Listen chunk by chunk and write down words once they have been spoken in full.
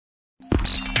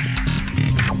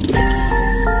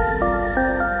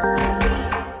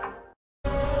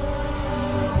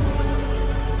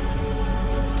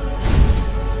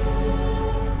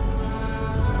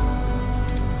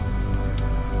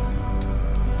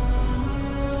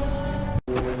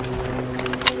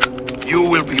You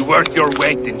will be worth your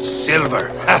weight in silver.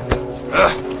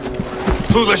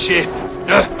 To the ship.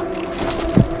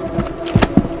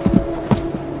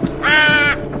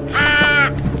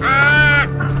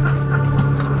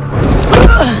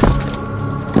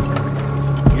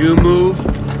 You move,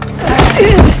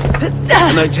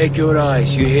 and I take your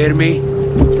eyes, you hear me?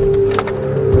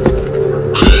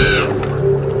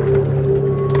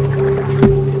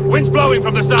 Wind's blowing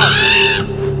from the south.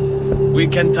 We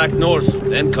can tack north,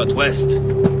 then cut west.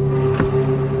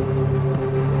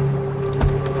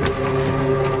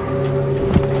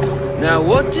 Now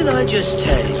what did I just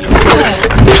tell you?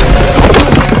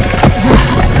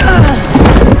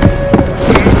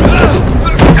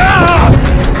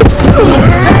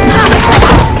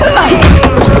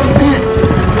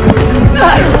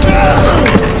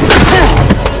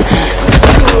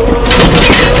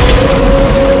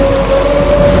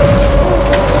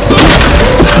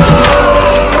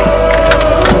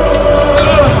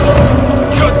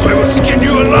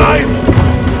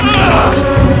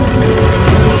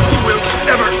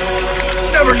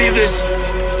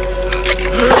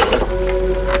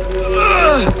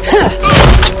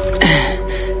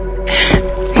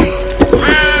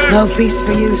 No feast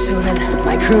for you, Sunan.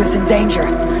 My crew is in danger.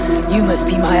 You must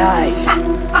be my eyes.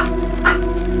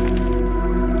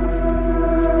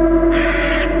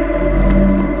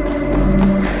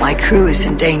 My crew is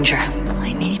in danger.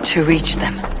 I need to reach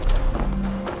them.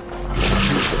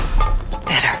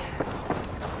 Better.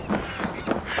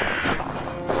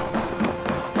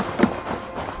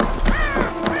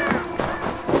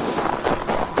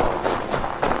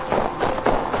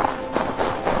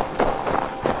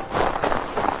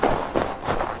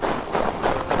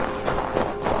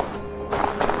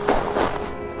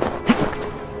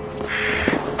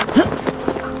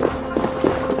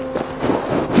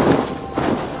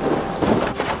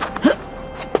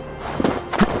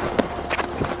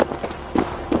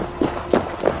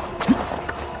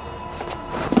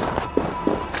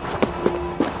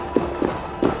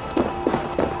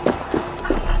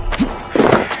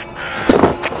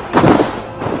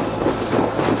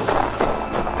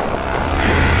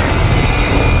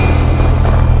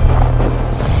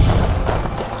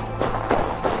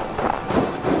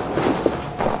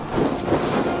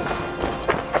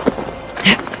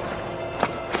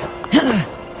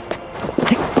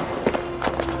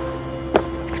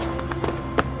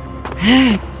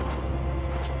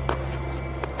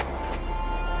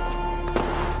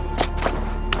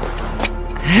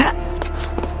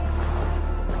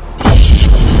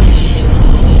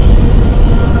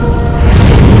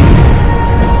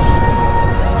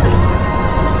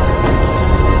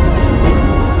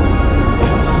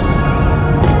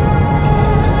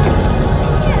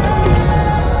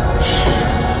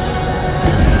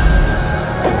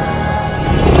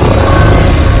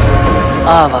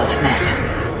 Avasnes.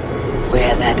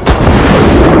 Where that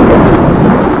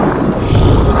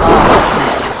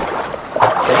Avasnes.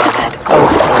 Where that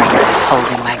Oathbringer is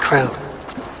holding my crew.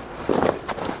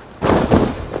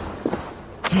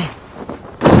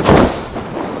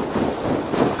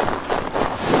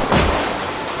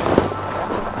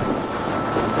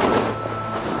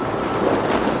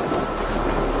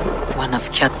 One of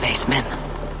Kjotve's men.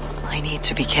 I need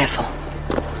to be careful.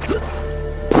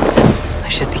 I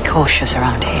should be cautious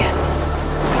around here.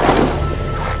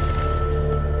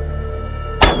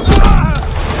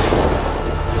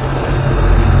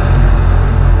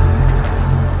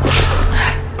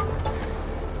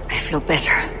 I feel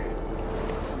better.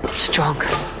 Stronger.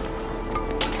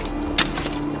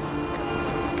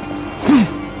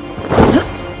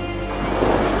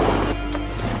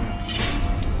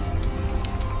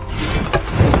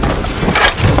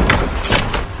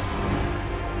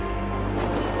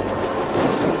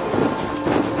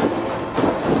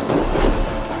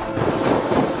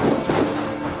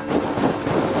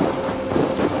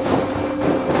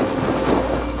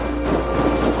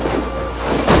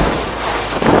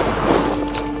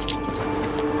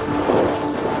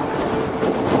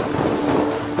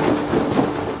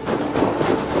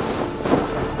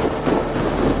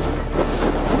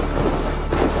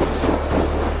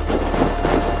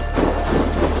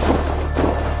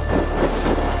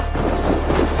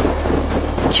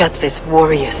 Kjotve's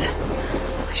warriors.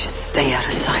 I should stay out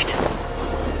of sight.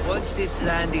 Once this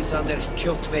land is under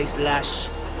Kjotve's lash,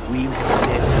 we will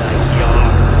live like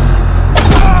yards.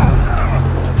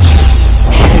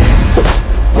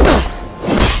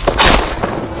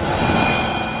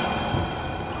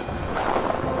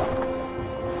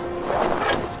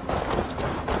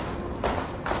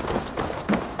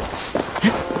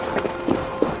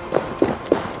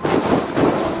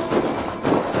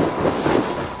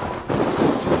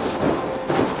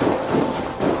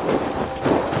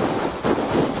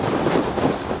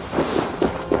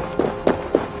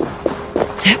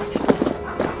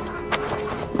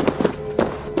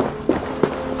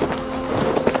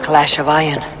 clash of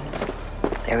iron.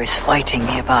 There is fighting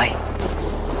nearby.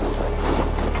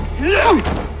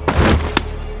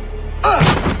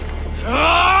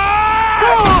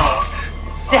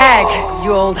 Dag,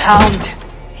 you old hound.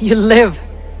 You live.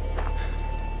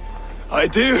 I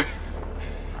do.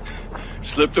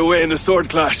 Slipped away in the sword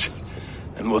clash.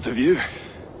 And what of you?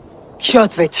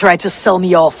 Kjotve tried to sell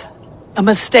me off. A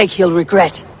mistake he'll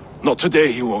regret. Not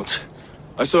today, he won't.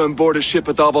 I saw him board a ship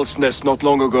at Avaldsnes not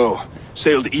long ago.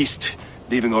 Sailed east,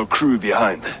 leaving our crew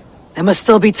behind. There must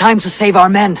still be time to save our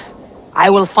men. I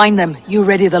will find them. You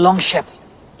ready the longship.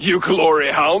 You glory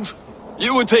hound?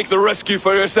 You would take the rescue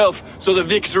for yourself, so the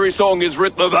victory song is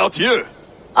written about you.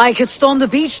 I could storm the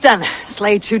beach then,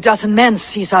 slay 24 men,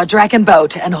 seize our dragon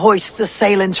boat, and hoist the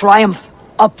sail in triumph.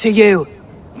 Up to you.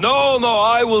 No,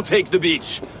 I will take the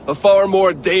beach. A far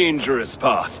more dangerous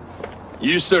path.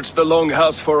 You search the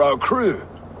longhouse for our crew.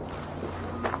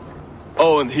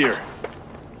 Oh, and here.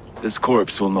 This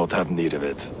corpse will not have need of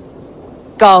it.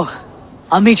 Go.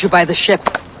 I'll meet you by the ship.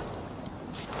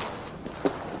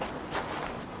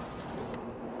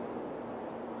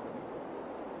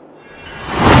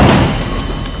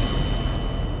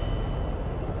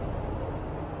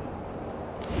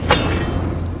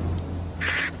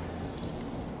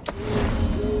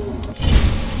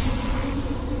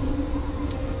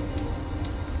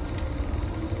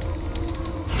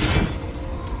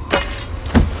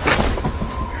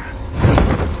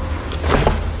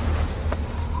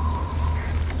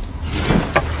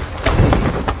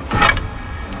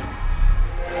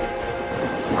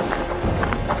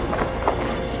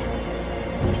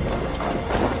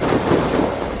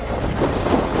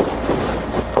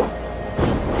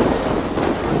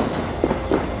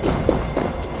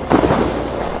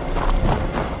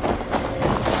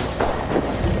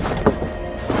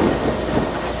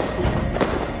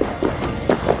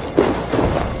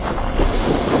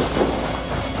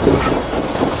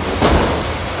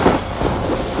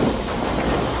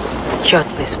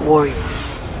 Kjotve's warrior.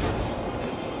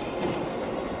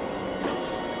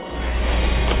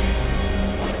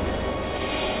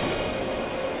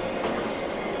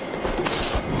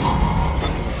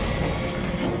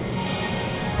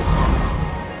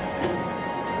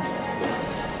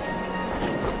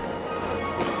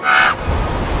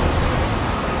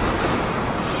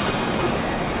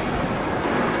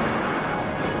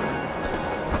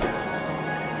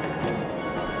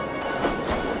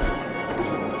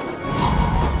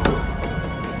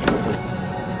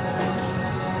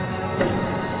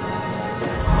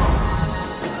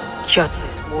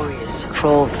 Kjotve's warriors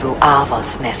crawl through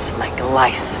Avaldsnes like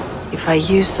lice. If I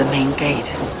use the main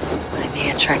gate, I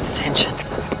may attract attention.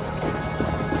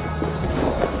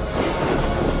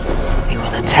 They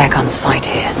will attack on sight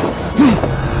here.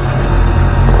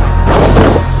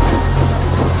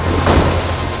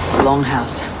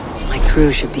 Longhouse. My crew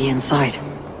should be inside.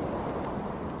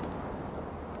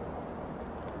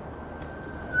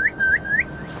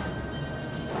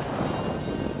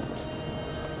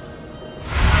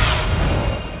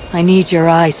 I need your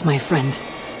eyes, my friend.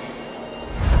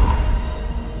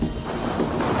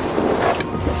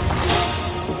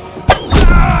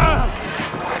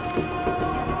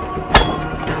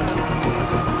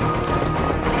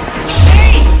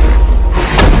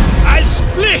 I'll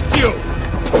split you!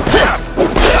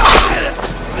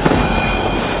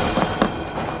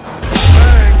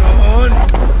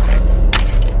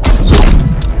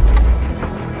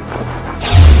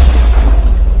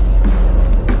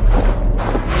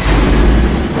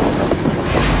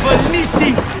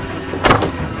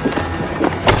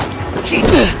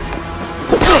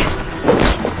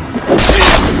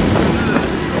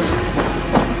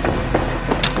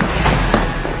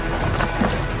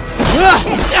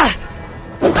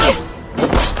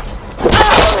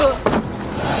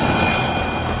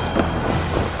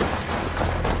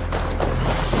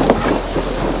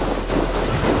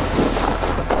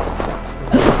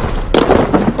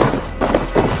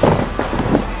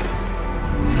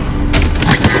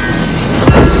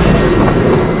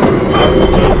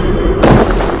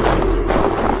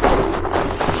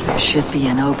 Should be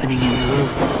an opening in the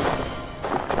roof.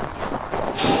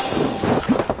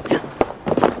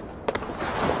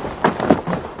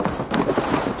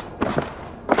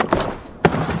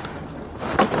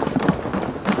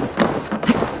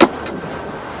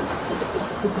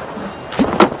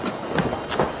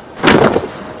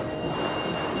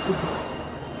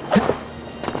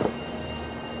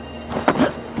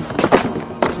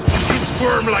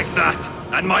 Squirm like that,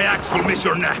 and my axe will miss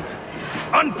your neck.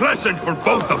 Unpleasant for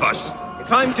both of us.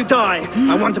 If I'm to die,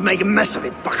 I want to make a mess of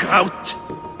it, buck out.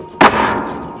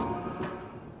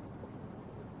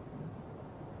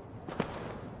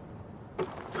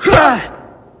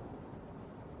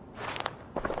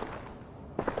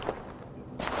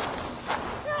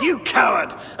 You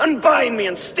coward! Unbind me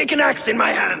and stick an axe in my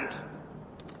hand!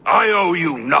 I owe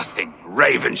you nothing,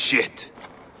 raven shit.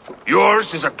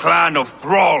 Yours is a clan of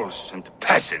thralls and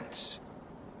peasants.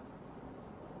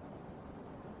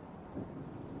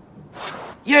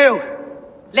 You!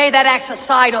 Lay that axe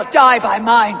aside or die by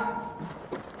mine!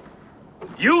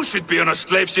 You should be on a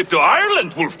slave ship to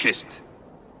Ireland, Wolf-Kissed.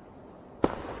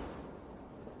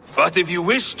 But if you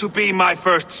wish to be my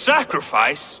first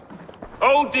sacrifice,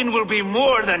 Odin will be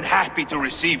more than happy to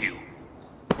receive you.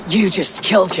 You just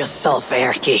killed yourself,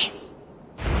 Erki.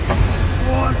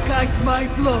 Walk like my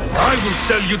blood! I will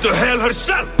sell you to hell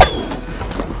herself!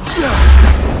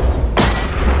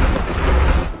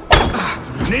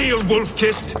 Kneel,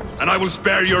 Wolf-Kissed, and I will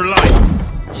spare your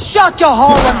life. Shut your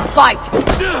hole and fight!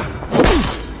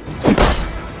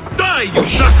 Die, you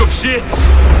sack of shit!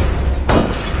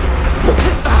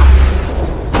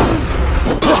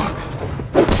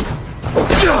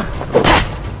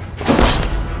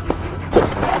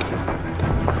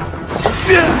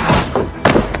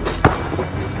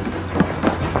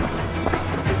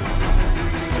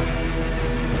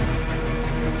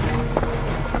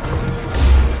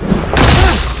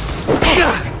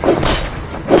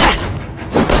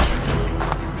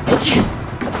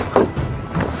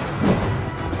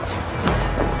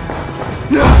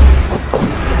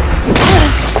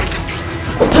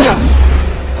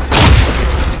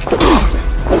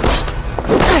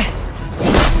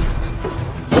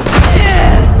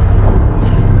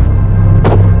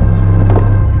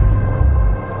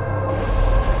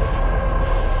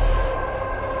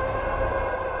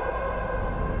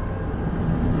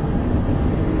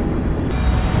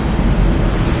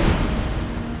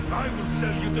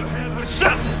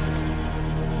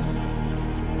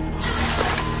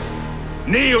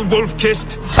 Kneel,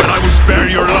 Wolf-Kissed, and I will spare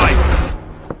your life.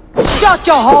 Shut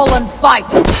your hole and fight!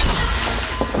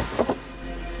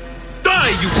 Die,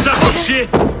 you sack of shit!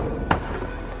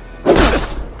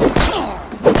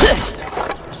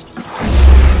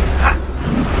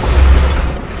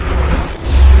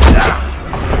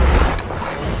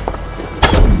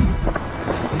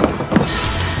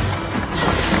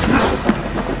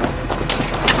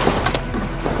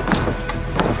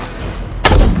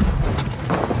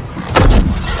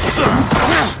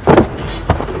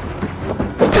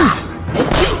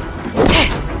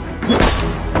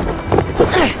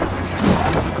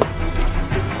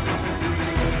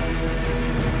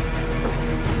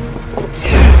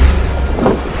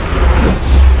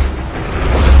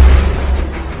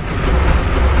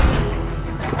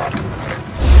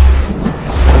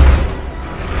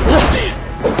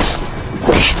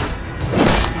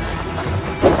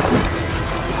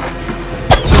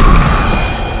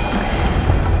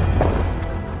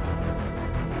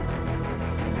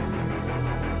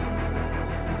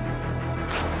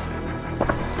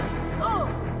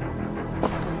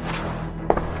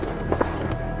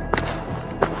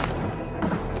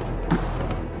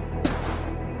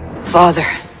 Father,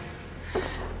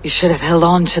 you should have held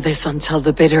on to this until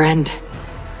the bitter end.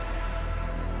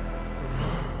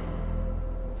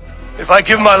 If I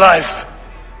give my life,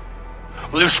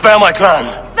 will you spare my clan?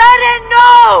 Then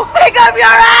no! Pick up your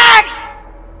axe!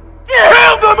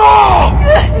 Kill them all!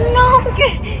 No!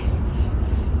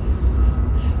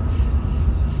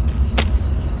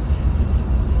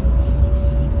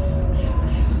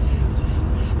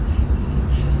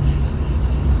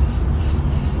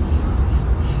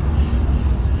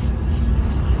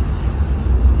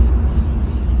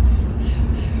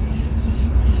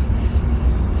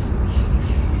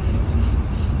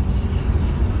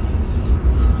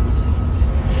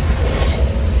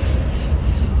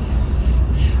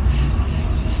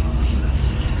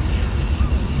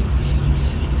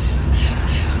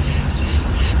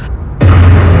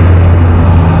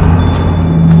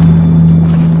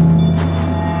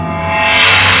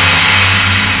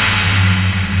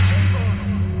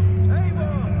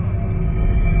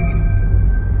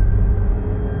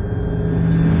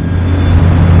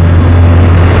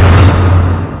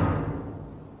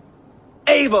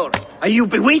 Are you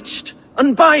bewitched?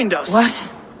 Unbind us! What?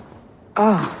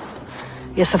 Oh.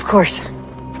 Yes, of course.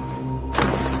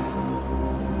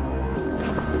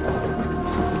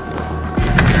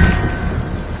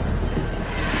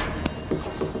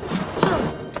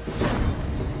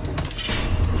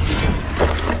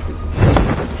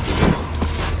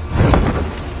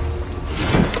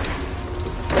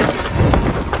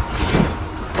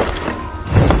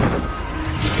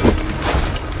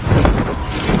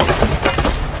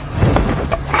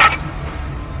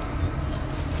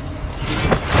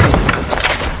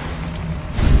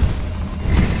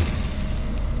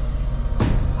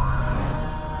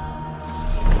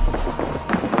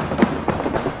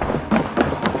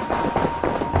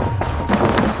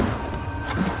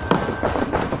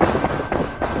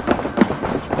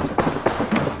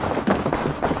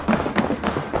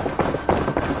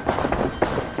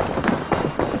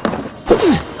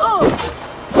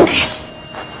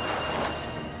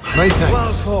 thanks. Well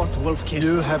fought, Wolf-Kiss.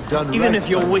 You have done Even right if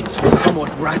your by me. wits were somewhat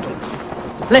rattled.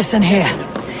 Listen here.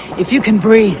 If you can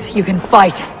breathe, you can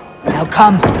fight. Now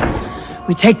come.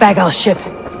 We take back our ship.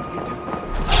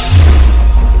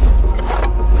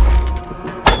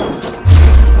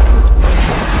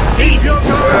 Keep your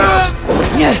guard!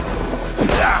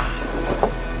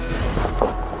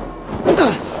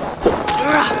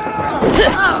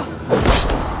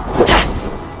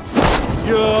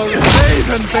 You're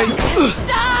raven bait.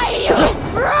 Die!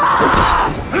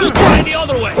 You try the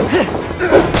other way!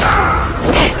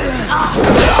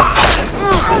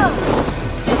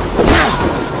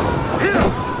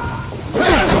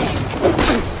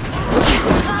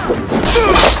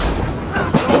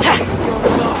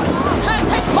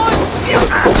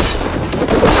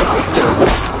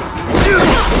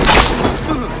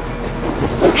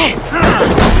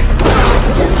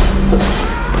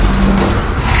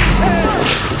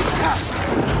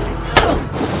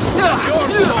 Your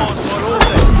saws were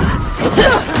over!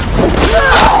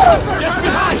 Get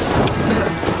behind!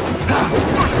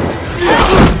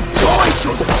 Going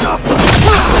to suffer!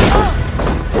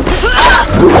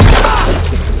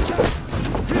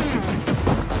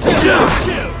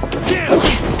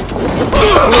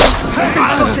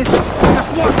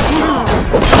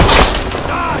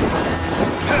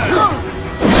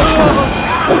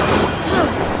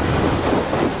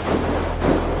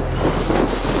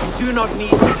 Do not need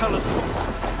to tell us.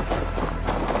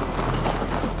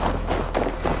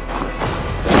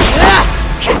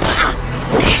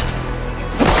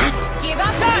 Give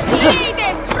up her!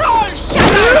 This troll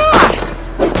shadow!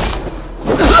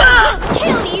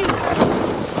 Kill you!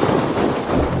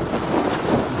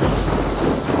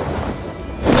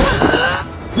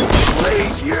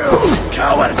 Please, you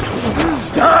coward!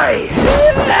 Die!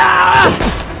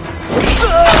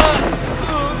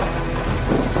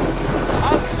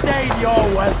 Outstain your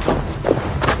welcome.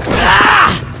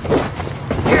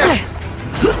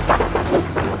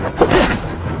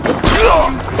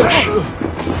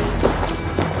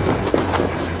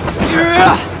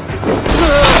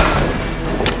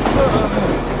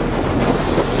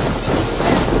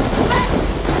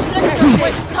 Let's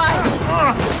waste time!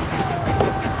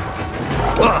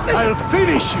 I'll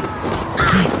finish you!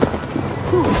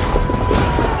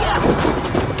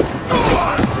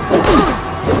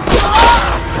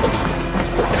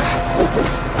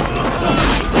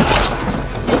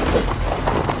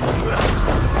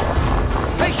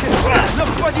 Patience!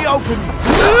 Look for the opening!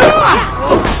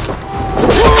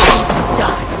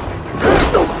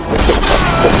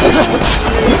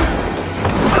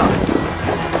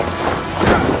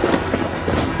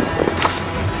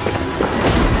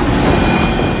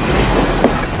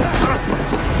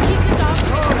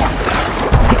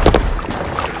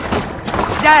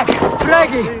 Jack,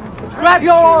 Greggy, grab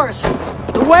your oars.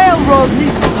 The whale road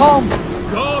leads us home.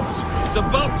 Gods, it's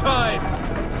about time!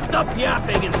 Stop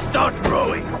yapping and start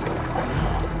rowing!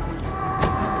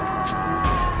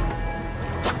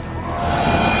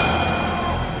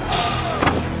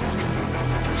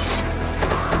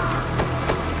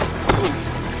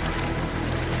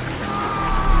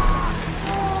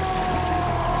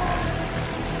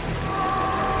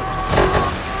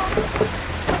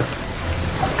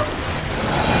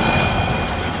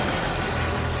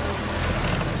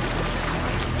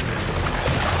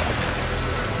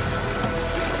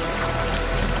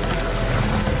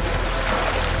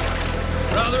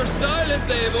 Rather silent,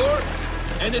 Eivor.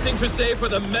 Anything to say for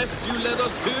the mess you led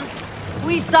us to?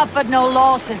 We suffered no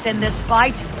losses in this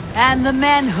fight, and the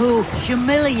men who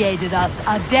humiliated us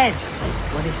are dead.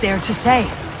 What is there to say?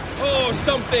 Oh,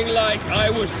 something like, I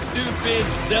was stupid,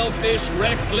 selfish,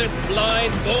 reckless,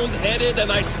 blind, bone-headed,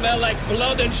 and I smell like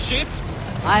blood and shit?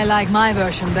 I like my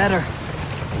version better.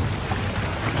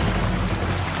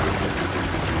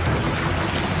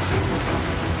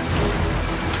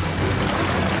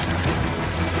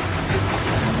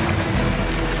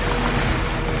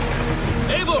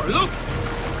 Eivor, look!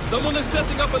 Someone is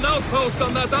setting up an outpost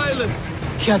on that island.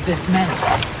 Kjotve's men,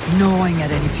 gnawing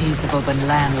at any piece of open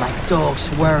land like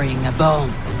dogs worrying a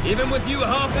bone. Even with you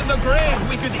half in the grave,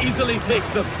 we could easily take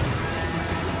them.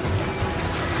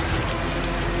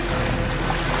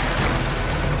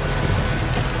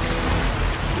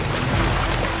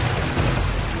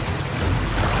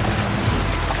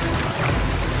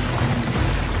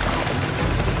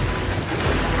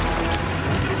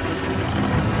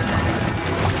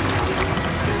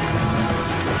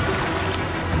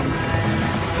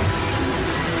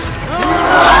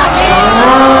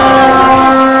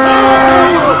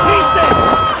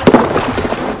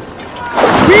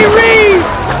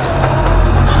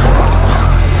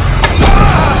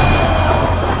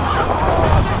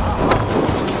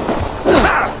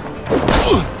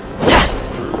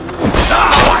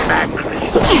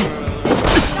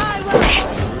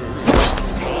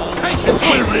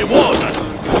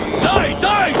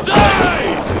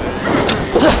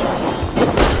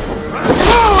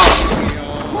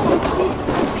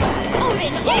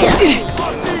 Ugh!